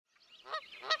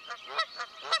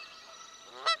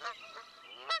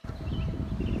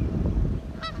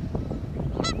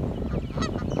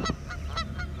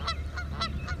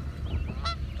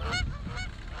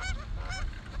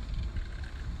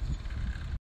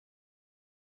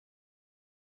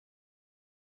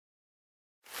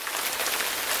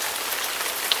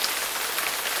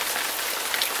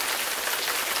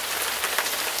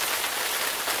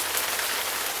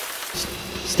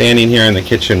Standing here in the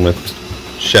kitchen with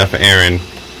Chef Aaron.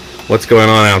 What's going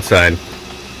on outside?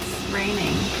 It's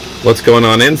raining. What's going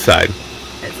on inside?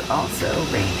 It's also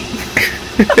raining.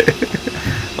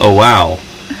 Oh wow.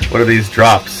 What are these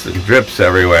drops and drips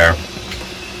everywhere?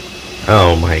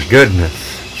 Oh my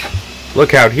goodness.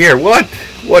 Look out here. What?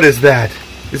 What is that?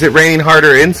 Is it raining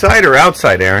harder inside or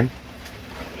outside, Aaron?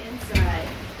 Inside.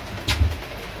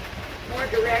 More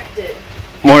directed.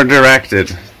 More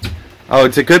directed. Oh,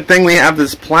 it's a good thing we have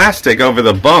this plastic over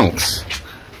the bunks.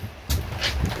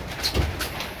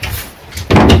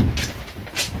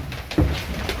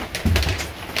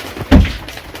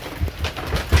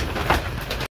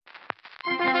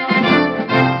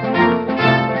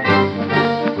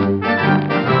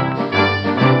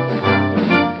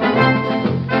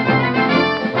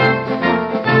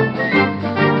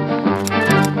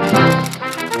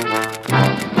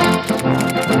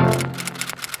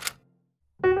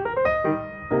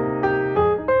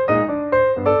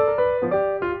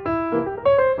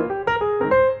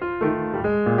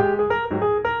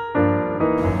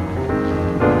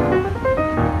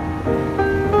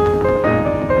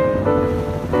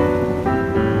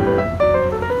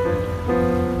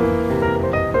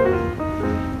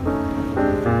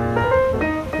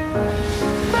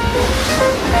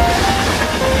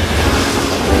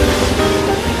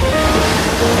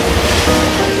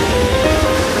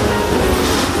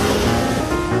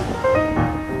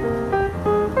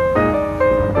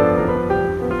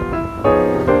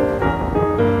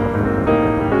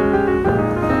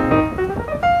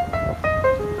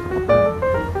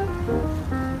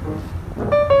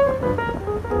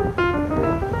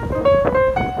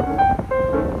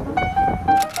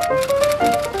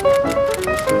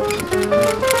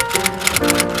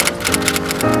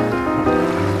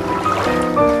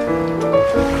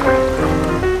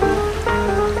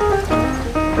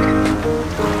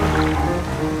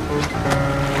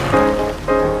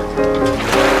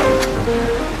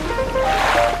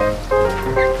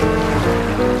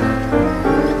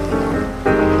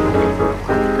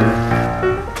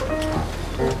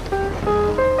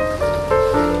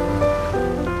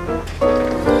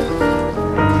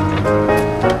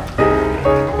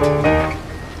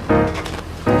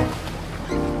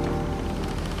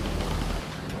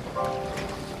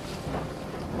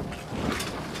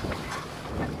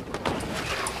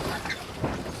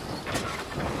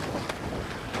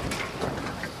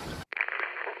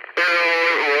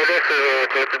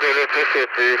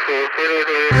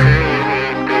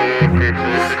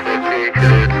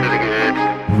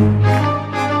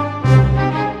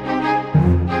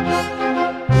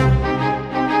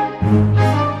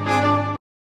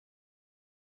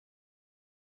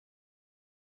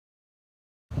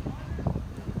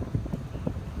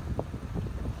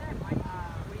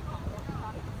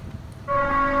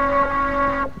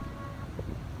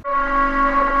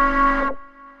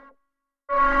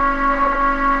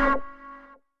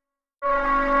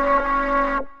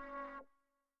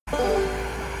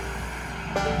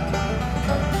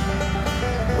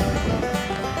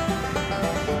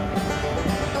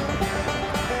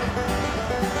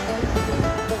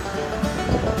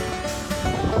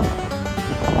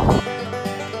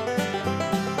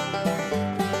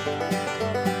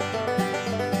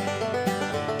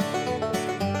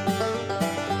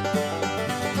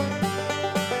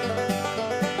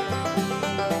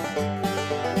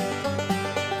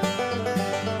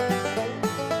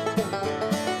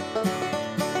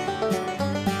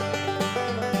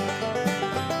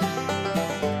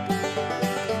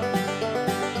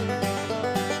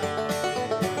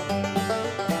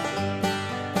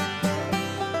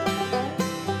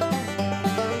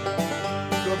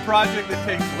 Project that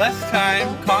takes less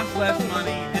time, costs less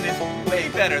money, and is way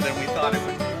better than we thought it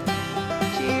would be.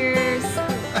 Cheers!